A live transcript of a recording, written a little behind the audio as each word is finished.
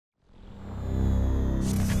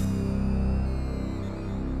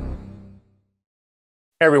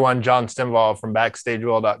Hey everyone, Jon Stenvall from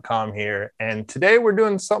BackstageWell.com here. And today we're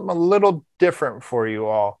doing something a little different for you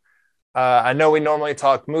all. I know we normally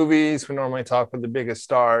talk movies. We normally talk with the biggest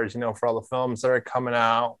stars, for all the films that are coming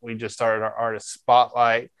out. We just started our artist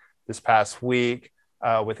spotlight this past week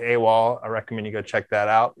with AWOL. I recommend you go check that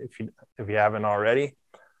out if you haven't already.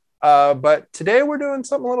 But today we're doing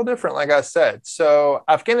something a little different, like I said. So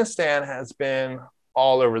Afghanistan has been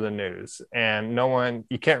all over the news and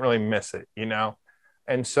you can't really miss it.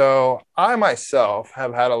 And so I myself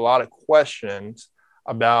have had a lot of questions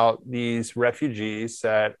about these refugees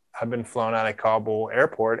that have been flown out of Kabul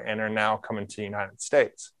airport and are now coming to the United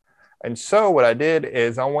States. And so what I did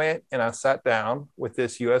is I went and I sat down with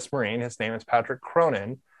this U.S. Marine. His name is Patrick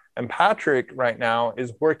Cronin. And Patrick right now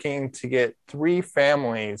is working to get 3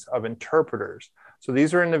 families of interpreters. So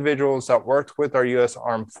these are individuals that worked with our U.S.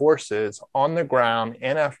 Armed Forces on the ground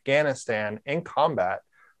in Afghanistan in combat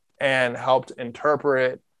and helped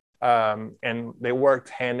interpret, and they worked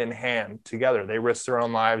hand in hand together. They risked their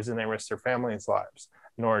own lives and they risked their families' lives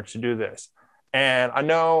in order to do this. And I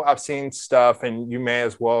know I've seen stuff, and you may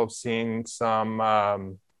as well have seen some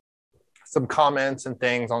comments and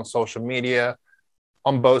things on social media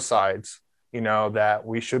on both sides, that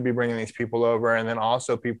we should be bringing these people over, and then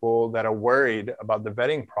also people that are worried about the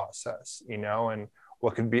vetting process, and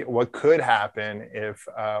what could happen if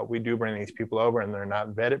we do bring these people over and they're not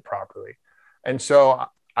vetted properly. And so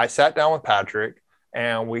I sat down with Patrick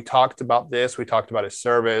and we talked about this. We talked about his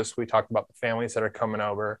service. We talked about the families that are coming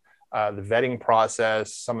over, the vetting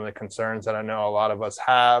process, some of the concerns that I know a lot of us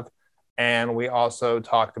have. And we also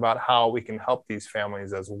talked about how we can help these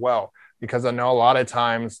families as well, because I know a lot of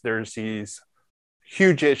times there's these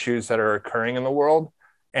huge issues that are occurring in the world,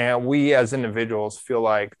 and we as individuals feel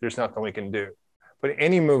like there's nothing we can do. But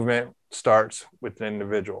any movement starts with an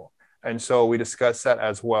individual. And so we discussed that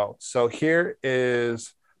as well. So here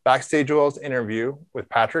is Backstage Well's interview with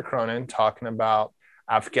Patrick Cronin talking about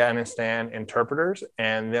Afghanistan interpreters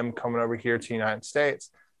and them coming over here to the United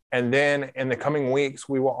States. And then in the coming weeks,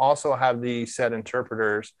 we will also have the said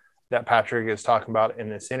interpreters that Patrick is talking about in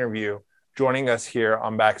this interview joining us here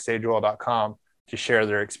on BackstageWell.com to share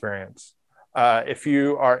their experience. If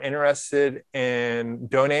you are interested in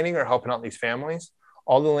donating or helping out these families,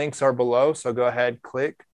 all the links are below. So go ahead,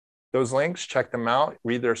 click those links, check them out,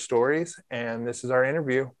 read their stories. And this is our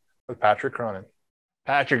interview with Patrick Cronin.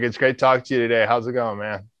 Patrick, it's great talking to you today. How's it going,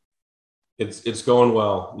 man? It's going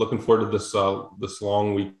well. Looking forward to this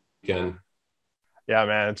long weekend. Yeah,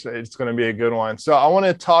 man, it's going to be a good one. So I want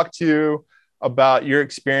to talk to you about your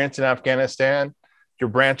experience in Afghanistan, your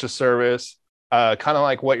branch of service, kind of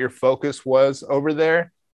like what your focus was over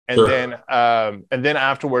there. And Sure. then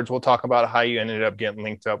afterwards, we'll talk about how you ended up getting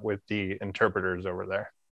linked up with the interpreters over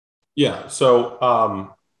there. Yeah. So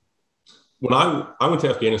when I went to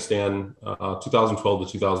Afghanistan, 2012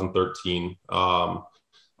 to 2013, I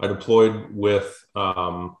deployed with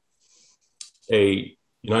a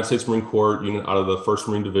United States Marine Corp unit out of the 1st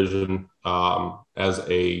Marine Division as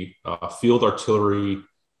a field artillery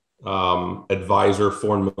advisor,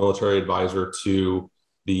 foreign military advisor to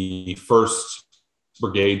the 1st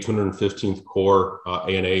Brigade, 215th Corps,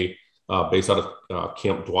 ANA, based out of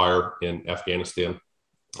Camp Dwyer in Afghanistan.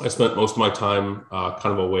 I spent most of my time kind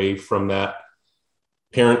of away from that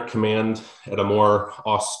parent command at a more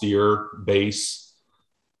austere base.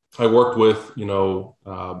 I worked with,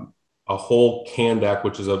 a whole Kandak,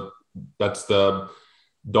 that's the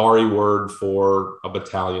Dari word for a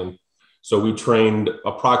battalion. So we trained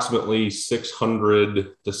approximately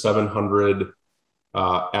 600 to 700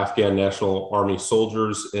 Afghan National Army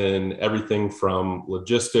soldiers in everything from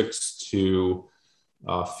logistics to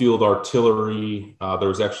field artillery. There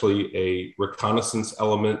was actually a reconnaissance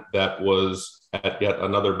element that was at yet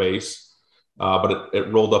another base, but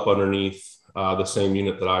it rolled up underneath the same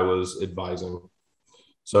unit that I was advising.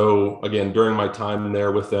 So again, during my time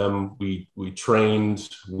there with them, we trained,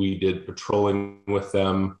 we did patrolling with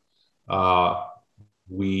them.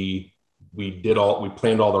 We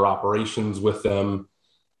planned all their operations with them.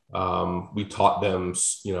 We taught them,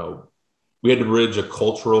 we had to bridge a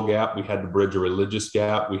cultural gap. We had to bridge a religious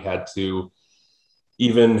gap. We had to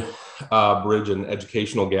even bridge an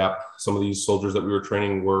educational gap. Some of these soldiers that we were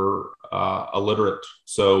training were illiterate.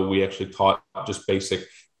 So we actually taught just basic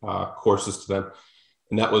courses to them.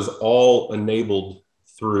 And that was all enabled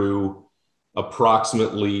through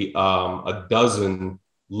approximately a dozen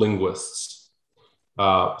linguists.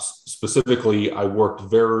 Specifically, I worked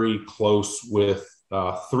very close with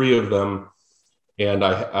 3 of them, and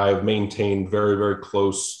I've maintained very, very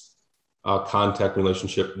close contact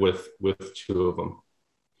relationship with 2 of them.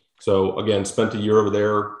 So again, spent a year over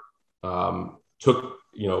there, took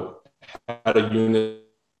had a unit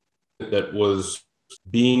that was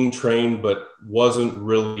being trained, but wasn't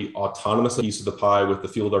really autonomous. A piece of the pie with the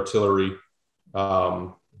field artillery.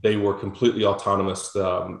 They were completely autonomous.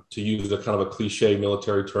 To use a kind of a cliche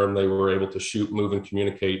military term, they were able to shoot, move, and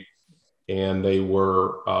communicate. And they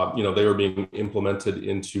were, they were being implemented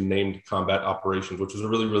into named combat operations, which was a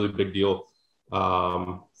really, really big deal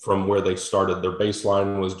from where they started. Their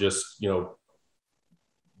baseline was just,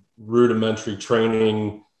 rudimentary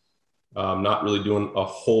training, not really doing a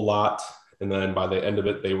whole lot. And then by the end of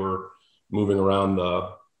it, they were moving around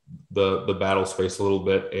the battle space a little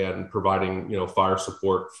bit and providing, fire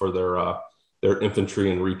support for their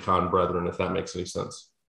infantry and recon brethren, if that makes any sense.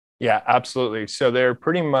 Yeah, absolutely. So they're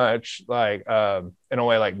pretty much like, in a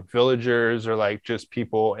way, like villagers or like just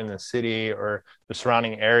people in the city or the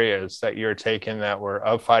surrounding areas that you're taking that were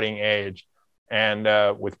of fighting age and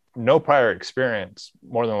with no prior experience,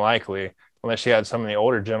 more than likely, unless you had some of the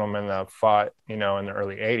older gentlemen that fought, in the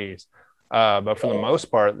early 80s. But for the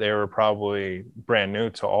most part, they were probably brand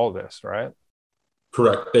new to all this, right?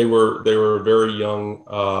 Correct. They were a very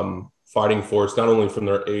young fighting force, not only from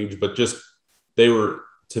their age, but just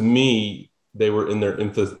to me, they were in their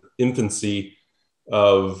infancy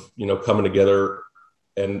of, coming together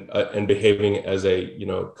and behaving as a,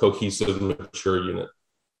 cohesive, mature unit.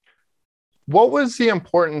 What was the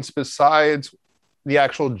importance besides the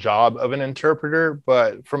actual job of an interpreter?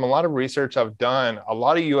 But from a lot of research I've done, a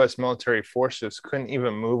lot of U.S. military forces couldn't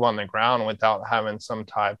even move on the ground without having some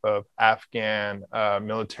type of Afghan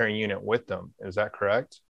military unit with them. Is that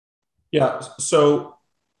correct? Yeah. So,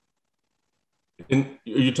 are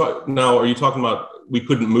you talking about we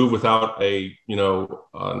couldn't move without an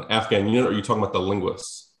Afghan unit? Or are you talking about the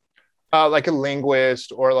linguists? Like a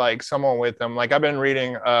linguist or like someone with them. Like I've been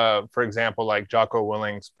reading, for example, like Jocko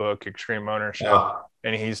Willink's book, Extreme Ownership. Yeah.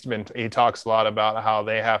 And he talks a lot about how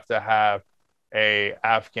they have to have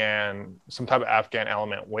some type of Afghan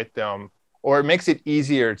element with them, or it makes it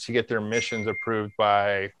easier to get their missions approved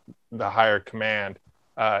by the higher command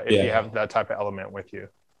if you have that type of element with you.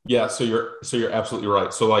 Yeah. So you're absolutely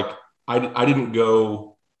right. So like I didn't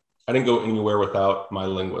go anywhere without my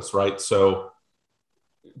linguist, right? So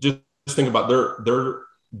just think about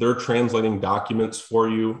they're translating documents for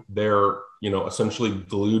you. They're essentially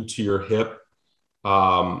glued to your hip.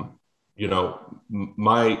 One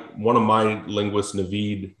of my linguists,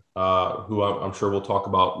 Naveed, who I'm sure we'll talk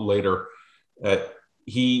about later,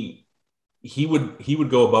 he would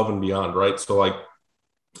go above and beyond, right? So like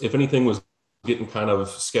if anything was getting kind of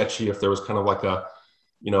sketchy, if there was kind of like a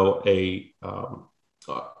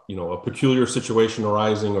peculiar situation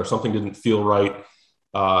arising or something didn't feel right,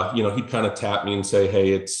 he'd kind of tap me and say,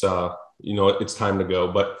 hey, it's time to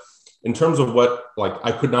go. But in terms of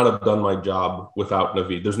I could not have done my job without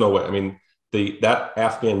Naveed. There's no way. I mean, that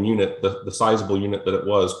Afghan unit, the sizable unit that it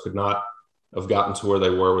was, could not have gotten to where they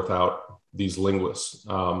were without these linguists,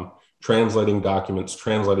 translating documents,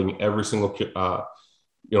 translating every single,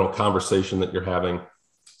 conversation that you're having.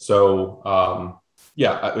 So,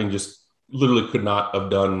 I mean, just literally could not have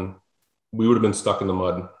done, we would have been stuck in the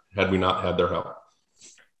mud had we not had their help.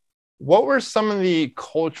 What were some of the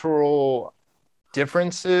cultural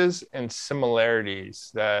differences and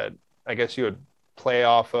similarities that I guess you would play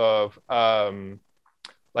off of?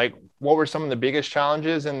 Like, what were some of the biggest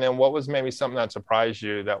challenges? And then what was maybe something that surprised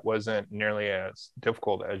you that wasn't nearly as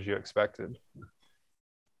difficult as you expected?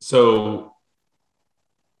 So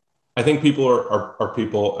I think people are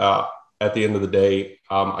people at the end of the day.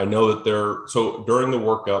 I know that so during the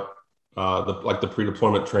workup, the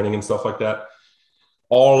pre-deployment training and stuff like that,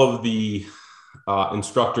 all of the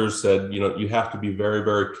instructors said, you have to be very,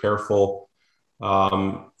 very careful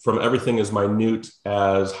from everything as minute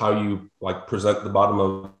as how you present the bottom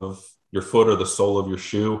of your foot or the sole of your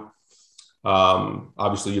shoe.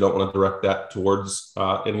 Obviously, you don't want to direct that towards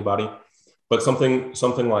anybody, but something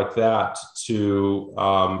like that to,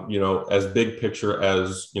 as big picture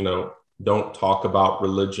as, don't talk about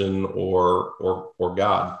religion or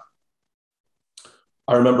God.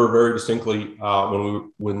 I remember very distinctly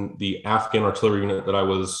when the Afghan artillery unit that I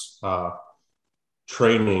was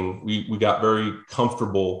training, we got very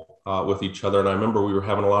comfortable with each other. And I remember we were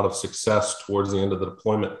having a lot of success towards the end of the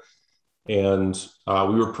deployment. And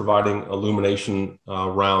we were providing illumination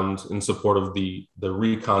rounds in support of the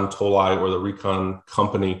recon tolai, or the recon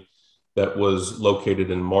company that was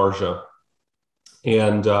located in Marja.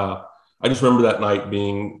 And I just remember that night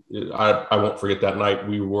being, I won't forget that night.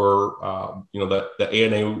 We were, the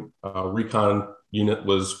ANA recon unit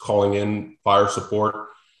was calling in fire support.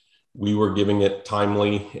 We were giving it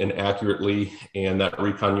timely and accurately, and that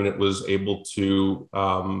recon unit was able to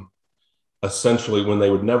essentially when they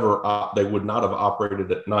would not have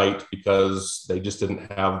operated at night because they just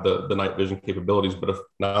didn't have the night vision capabilities. But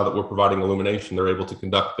now that we're providing illumination, they're able to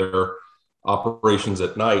conduct their operations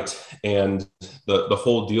at night. And the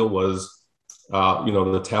whole deal was,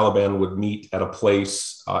 the Taliban would meet at a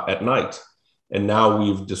place at night. And now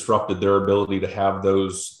we've disrupted their ability to have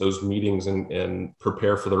those meetings and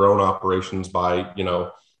prepare for their own operations by,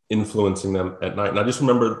 influencing them at night. And I just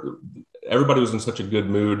remember everybody was in such a good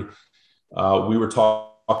mood. We were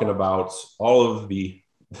talking about all of the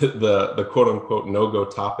quote unquote no-go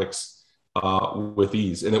topics with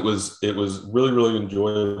ease. And it was really, really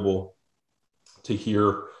enjoyable to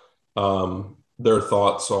hear their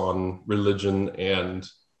thoughts on religion and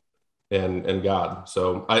God.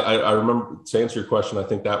 So I remember, to answer your question, I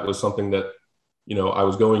think that was something that, I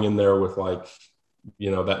was going in there with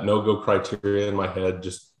that no-go criteria in my head,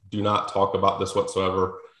 just do not talk about this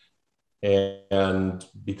whatsoever. And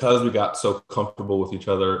because we got so comfortable with each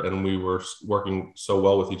other and we were working so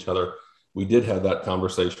well with each other, we did have that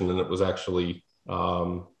conversation, and it was actually,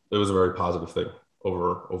 it was a very positive thing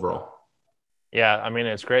overall. Yeah, I mean,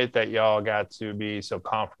 it's great that y'all got to be so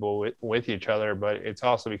comfortable with each other, but it's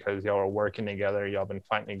also because y'all are working together, y'all been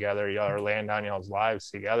fighting together, y'all are laying down y'all's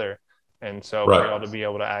lives together. And so for y'all to be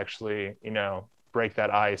able to actually, break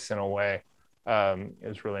that ice in a way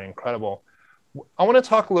is really incredible. I want to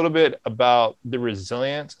talk a little bit about the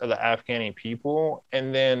resilience of the Afghani people,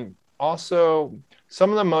 and then also some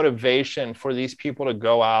of the motivation for these people to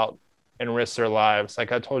go out and risk their lives.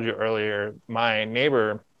 Like I told you earlier, my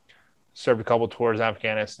neighbor served a couple tours in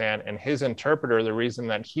Afghanistan, and his interpreter, the reason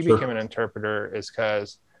that he became an interpreter is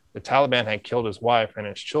because the Taliban had killed his wife and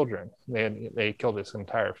his children. They killed his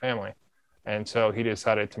entire family. And so he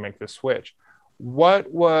decided to make the switch.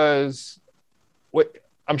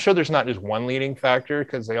 I'm sure there's not just one leading factor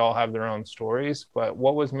because they all have their own stories, but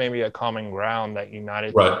what was maybe a common ground that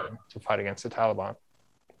united them to fight against the Taliban?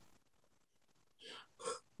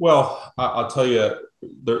 Well, I'll tell you,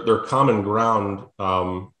 their common ground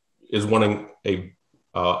is wanting a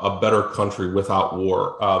better country without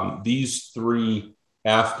war. These three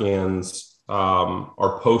Afghans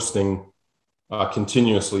are posting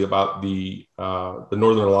continuously about the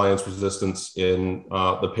Northern Alliance resistance in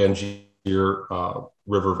the Panjshir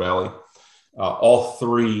River Valley. All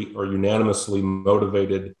three are unanimously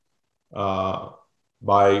motivated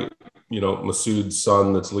by Masood's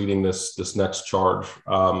son that's leading this next charge.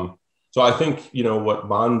 So I think what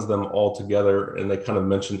bonds them all together, and they kind of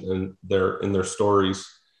mentioned in their stories,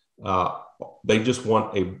 they just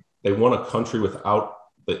want a country without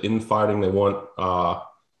the infighting. They want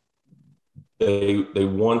they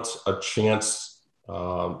want a chance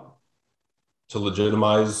to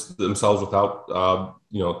legitimize themselves without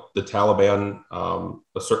the Taliban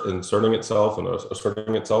inserting itself and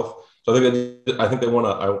asserting itself. So I think they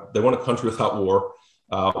want a country without war.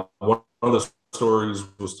 One of the stories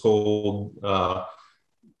was told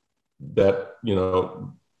that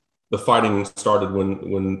the fighting started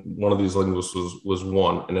when one of these linguists was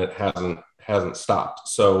won, and it hasn't stopped.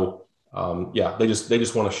 So they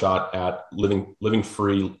just want a shot at living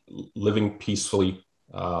free, living peacefully.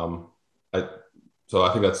 So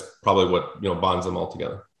I think that's probably what bonds them all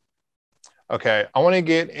together. Okay, I want to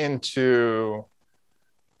get into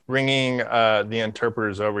bringing the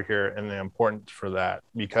interpreters over here and the importance for that,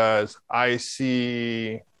 because I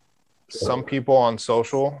see some people on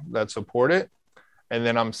social that support it, and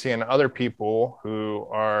then I'm seeing other people who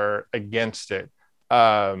are against it.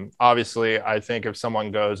 Obviously, I think if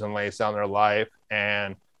someone goes and lays down their life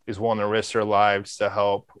and is willing to risk their lives to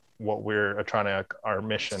help what we're trying to, our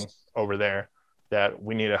mission over there, that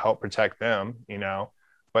we need to help protect them,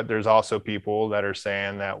 but there's also people that are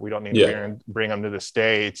saying that we don't need to bring them to the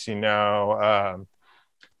States, there's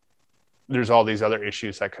all these other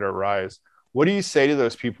issues that could arise. What do you say to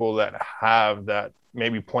those people that have that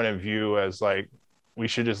maybe point of view as like, we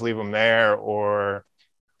should just leave them there, or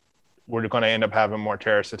we're going to end up having more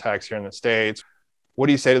terrorist attacks here in the States? What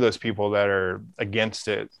do you say to those people that are against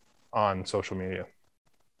it on social media?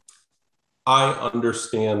 I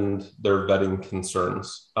understand their vetting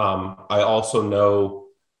concerns. I also know,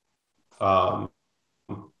 I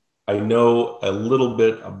know a little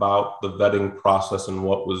bit about the vetting process and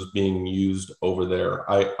what was being used over there.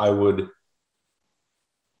 I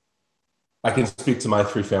can speak to my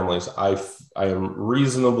three families. I am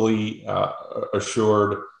reasonably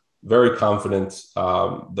assured, very confident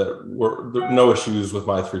that there are no issues with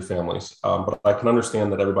my three families. But I can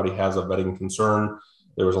understand that everybody has a vetting concern.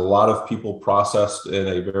 There was a lot of people processed in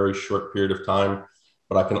a very short period of time,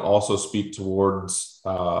 but I can also speak towards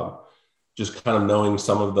just kind of knowing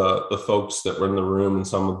some of the folks that were in the room and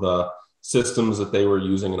some of systems that they were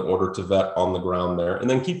using in order to vet on the ground there. And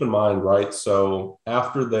then keep in mind, right? So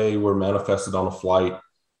after they were manifested on a flight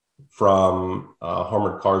from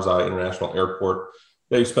Hamid Karzai International Airport,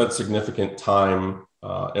 they spent significant time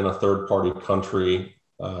in a third-party country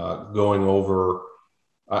going over,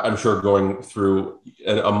 I'm sure, going through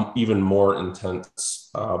an even more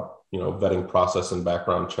intense, vetting process and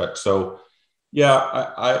background check. So,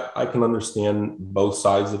 yeah, I can understand both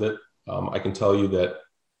sides of it. I can tell you that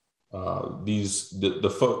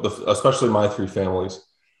especially my three families,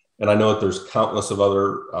 and I know that there's countless of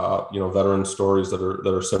other, veteran stories that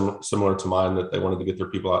are similar to mine, that they wanted to get their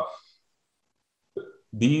people out.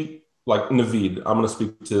 Like Naveed, I'm going to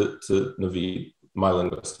speak to Naveed, my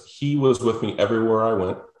linguist. He was with me everywhere I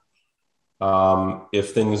went.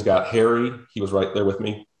 If things got hairy, he was right there with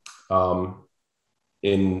me.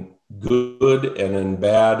 In good and in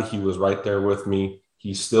bad, he was right there with me.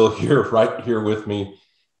 He's still right here with me.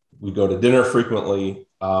 We go to dinner frequently.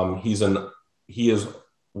 He is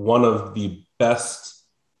one of the best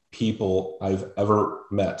people I've ever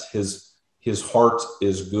met. His heart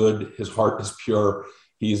is good. His heart is pure.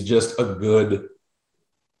 He's just a good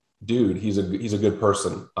dude. He's a good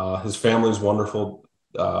person. His family's wonderful.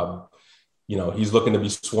 He's looking to be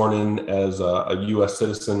sworn in as a U.S.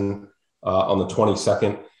 citizen on the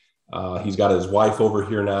 22nd. He's got his wife over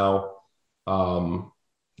here now.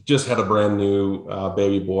 Just had a brand new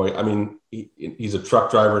baby boy. I mean, he's a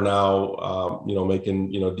truck driver now,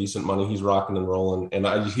 making, decent money. He's rocking and rolling, and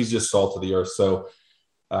he's just salt of the earth. So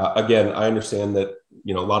again, I understand that,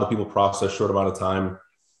 a lot of people process short amount of time.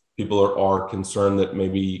 People are concerned that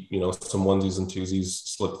maybe, some onesies and twosies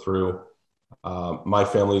slip through. My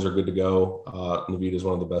families are good to go. Naveed is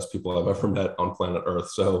one of the best people I've ever met on planet Earth.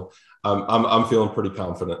 So I'm feeling pretty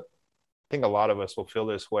confident. I think a lot of us will feel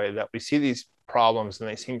this way, that we see these problems and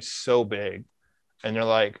they seem so big, and they're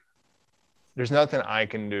like, there's nothing I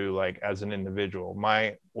can do, like, as an individual.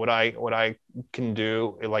 What I can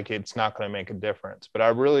do, like, it's not going to make a difference. But I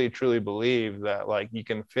really truly believe that, like, you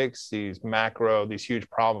can fix these huge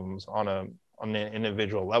problems on an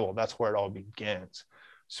individual level. That's where it all begins.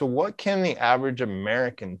 So what can the average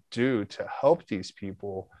American do to help these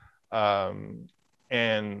people? And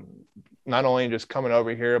not only just coming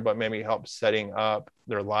over here, but maybe help setting up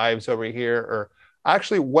their lives over here? Or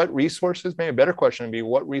actually, what resources, maybe a better question would be,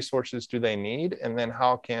 what resources do they need? And then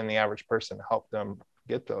how can the average person help them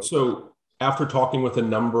get those? So after talking with a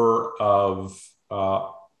number of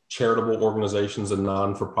charitable organizations and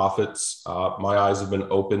non-for-profits, my eyes have been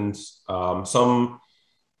opened. Some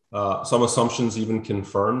assumptions even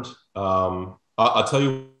confirmed. I'll tell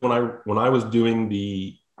you, when I was doing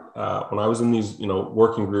when I was in these,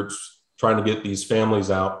 working groups trying to get these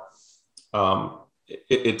families out,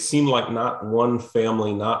 it seemed like not one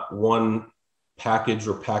family, not one package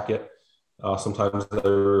or packet, sometimes they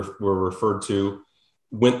were referred to,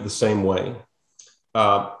 went the same way.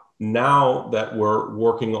 Now that we're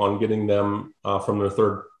working on getting them from their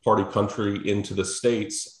third-party country into the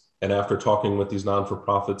States, and after talking with these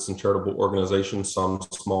non-for-profits and charitable organizations, some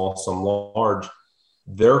small, some large,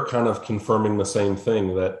 they're kind of confirming the same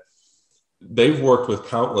thing, that they've worked with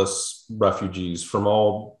countless refugees from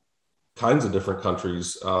all kinds of different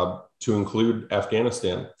countries, to include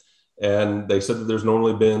Afghanistan. And they said that there's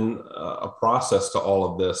normally been a process to all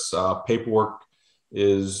of this. Paperwork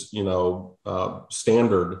is,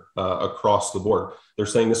 standard across the board. They're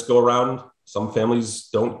saying this go around, some families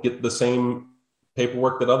don't get the same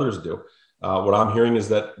paperwork that others do. What I'm hearing is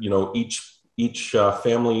that, each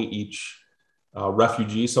family, each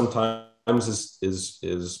refugee sometimes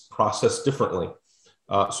is processed differently.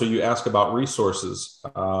 So you ask about resources.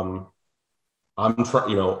 I'm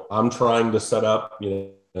trying to set up,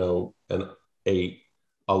 an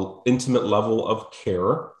intimate level of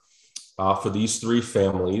care for these three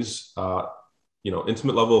families,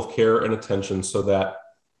 intimate level of care and attention, so that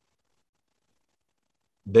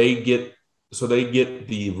they get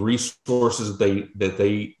the resources that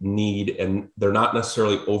they need, and they're not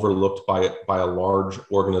necessarily overlooked by a large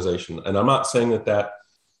organization. And I'm not saying that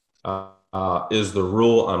is the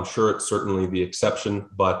rule. I'm sure it's certainly the exception,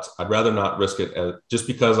 but I'd rather not risk it just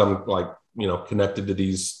because I'm connected to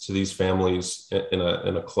these families in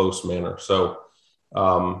a close manner. So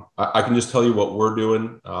I can just tell you what we're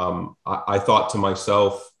doing. I thought to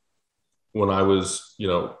myself, when I was,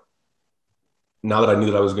 now that I knew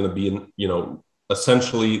that I was going to be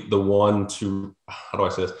essentially the one to, how do I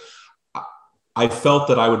say this? I felt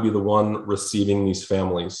that I would be the one receiving these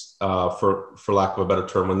families, for lack of a better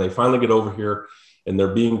term. When they finally get over here and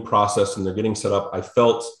they're being processed and they're getting set up, I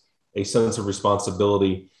felt a sense of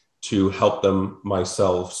responsibility to help them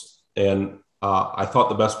myself. And I thought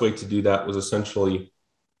the best way to do that was essentially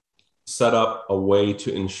set up a way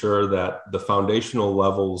to ensure that the foundational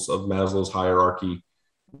levels of Maslow's hierarchy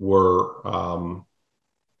were,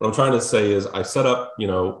 what I'm trying to say is I set up,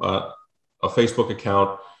 a Facebook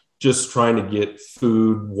account, just trying to get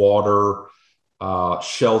food, water,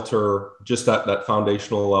 shelter, just that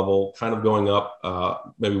foundational level, kind of going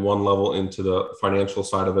up maybe one level into the financial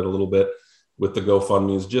side of it a little bit with the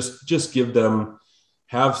GoFundMe's. Just give them,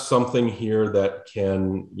 have something here that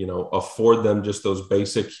can, afford them just those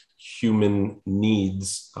basic human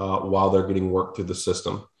needs while they're getting work through the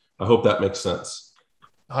system. I hope that makes sense.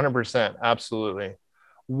 100%. Absolutely.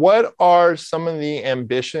 What are some of the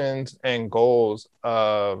ambitions and goals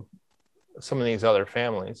of some of these other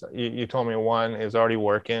families? You told me one is already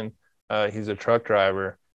working. He's a truck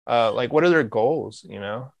driver. What are their goals,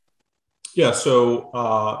 Yeah, so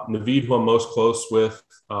Naveed, who I'm most close with,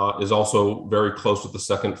 is also very close with the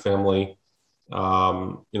second family.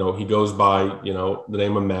 He goes by, the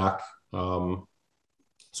name of Mac. So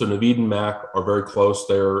Naveed and Mac are very close.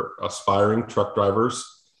 They're aspiring truck drivers.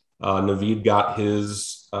 Naveed got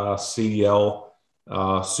his CDL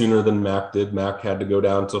sooner than Mac did. Mac had to go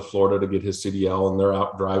down to Florida to get his CDL, and they're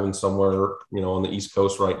out driving somewhere, on the East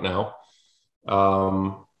Coast right now.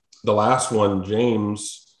 The last one,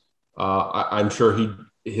 James, I'm sure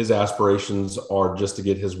his aspirations are just to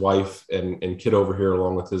get his wife and kid over here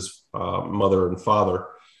along with his mother and father.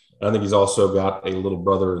 And I think he's also got a little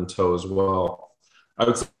brother in tow as well. I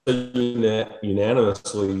would say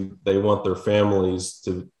unanimously, they want their families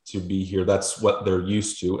to be here. That's what they're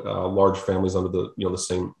used to, large families under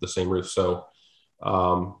the same roof. So,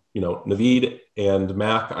 Naveed and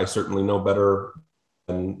Mac, I certainly know better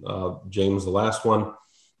than James, the last one.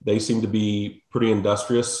 They seem to be pretty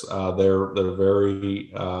industrious. They're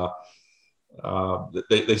very,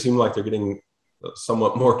 they seem like they're getting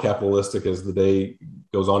somewhat more capitalistic as the day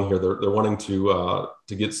goes on here. They're wanting to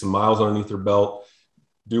get some miles underneath their belt,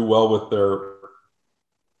 do well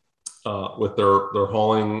with their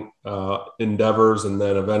hauling endeavors, and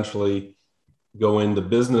then eventually go into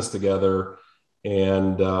business together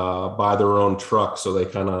and buy their own truck. So they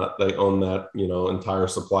own that, entire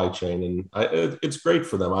supply chain. And it's great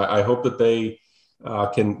for them. I hope that they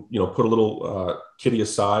can, put a little kitty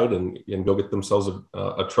aside and go get themselves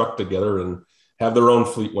a truck together and have their own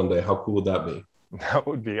fleet one day. How cool would that be? That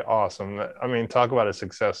would be awesome. I mean, talk about a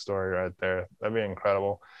success story right there. That'd be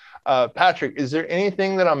incredible. Patrick, is there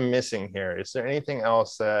anything that I'm missing here? Is there anything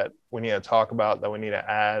else that we need to talk about, that we need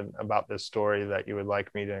to add about this story that you would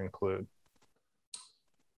like me to include?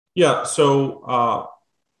 Yeah. So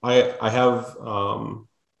I have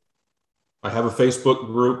a Facebook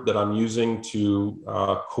group that I'm using to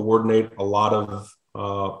coordinate a lot of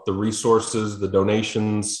the resources, the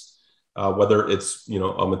donations, whether it's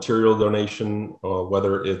a material donation or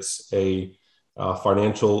whether it's a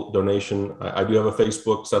financial donation. I do have a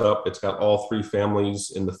Facebook set up. It's got all three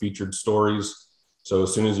families in the featured stories. So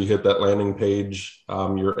as soon as you hit that landing page,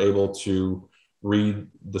 you're able to read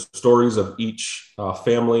the stories of each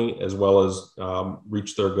family as well as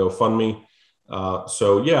reach their GoFundMe.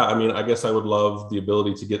 So yeah, I mean, I guess I would love the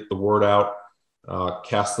ability to get the word out,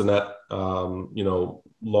 cast the net,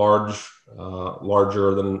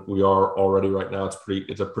 larger than we are already right now. It's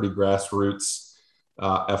a pretty grassroots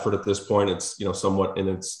effort at this point. It's, somewhat in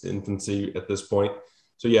its infancy at this point.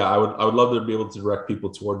 So yeah, I would love to be able to direct people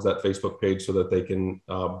towards that Facebook page so that they can,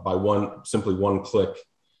 by simply one click,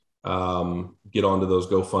 get onto those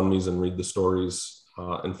GoFundMes and read the stories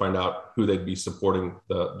and find out who they'd be supporting,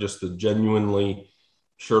 just the genuinely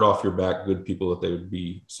shirt off your back good people that they would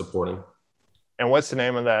be supporting. And what's the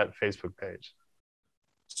name of that Facebook page?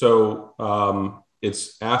 So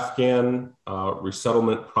it's Afghan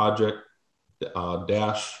Resettlement Project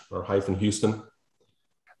 -Houston.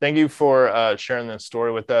 Thank you for sharing this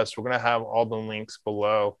story with us. We're going to have all the links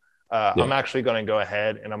below. Yeah. I'm actually going to go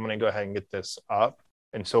ahead and get this up.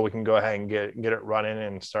 And so we can go ahead and get it running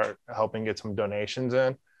and start helping get some donations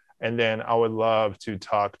in. And then I would love to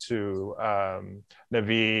talk to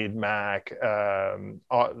Naveed, Mac,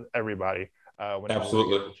 everybody.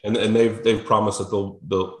 Absolutely. And they've promised that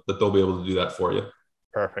they'll be able to do that for you.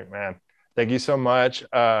 Perfect, man. Thank you so much.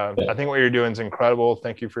 I think what you're doing is incredible.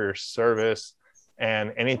 Thank you for your service.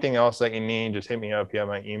 And anything else that you need, just hit me up. You have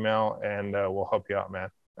my email, and we'll help you out, man.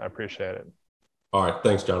 I appreciate it. All right.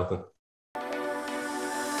 Thanks, Jonathan.